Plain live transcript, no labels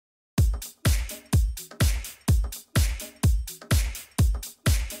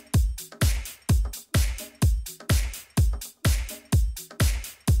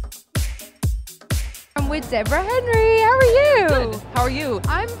with Deborah Henry. How are you? Good. How are you?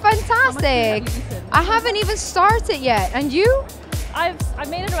 I'm fantastic. I haven't even started yet. And you? I've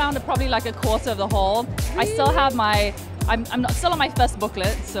made it around to probably like a quarter of the haul. Really? I still have my, I'm not still on my first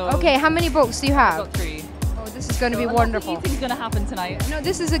booklet, so. Okay, how many books do you have? I've got 3. Oh, this is going to be wonderful. Eating's going to happen tonight. No,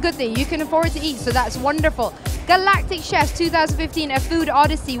 this is a good thing. You can afford to eat, so that's wonderful. Galactic Chefs 2015, a food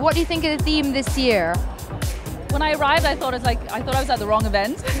odyssey. What do you think of the theme this year? When I arrived, I thought I was at the wrong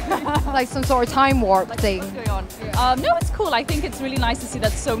event. Like some sort of time warp thing. What's going on? Yeah. No, it's cool. I think it's really nice to see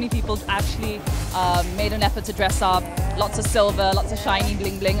that so many people actually made an effort to dress up. Lots of silver, lots of shiny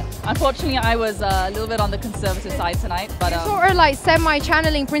bling bling. Unfortunately, I was a little bit on the conservative side tonight, but sort of like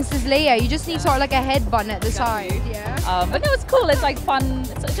semi-channeling Princess Leia. You just need sort of like a headband at the side. Yeah. But no, it's cool. It's like fun.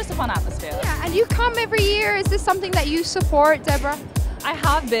 It's just a fun atmosphere. Yeah, and you come every year. Is this something that you support, Deborah? I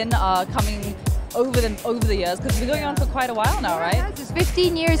have been coming over the years because we're going on for quite a while now, right? Yes, it's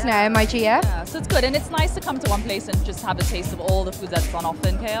 15 years now, MIGF. Yeah, so it's good, and it's nice to come to one place and just have a taste of all the food that's on offer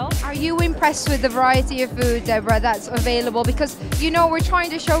in KL. Are you impressed with the variety of food, Deborah, that's available? Because, you know, we're trying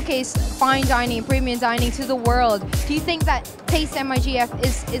to showcase fine dining, premium dining to the world. Do you think that Taste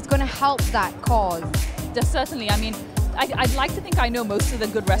MIGF is going to help that cause? Certainly. I mean, I'd like to think I know most of the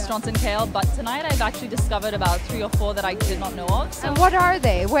good restaurants in KL, but tonight I've actually discovered about 3 or 4 that I did not know of. So. And what are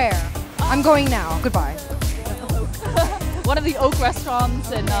they? Where? I'm going now. Goodbye. One of the Oak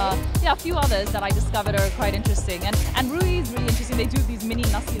restaurants and yeah, a few others that I discovered are quite interesting. And Rui is really interesting. They do these mini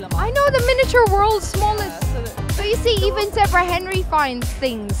nasi lemak. I know, the miniature world's smallest. So you see, even Deborah Henry finds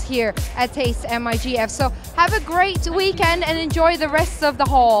things here at Taste MIGF. So have a great weekend and enjoy the rest of the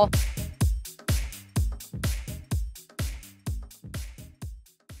haul.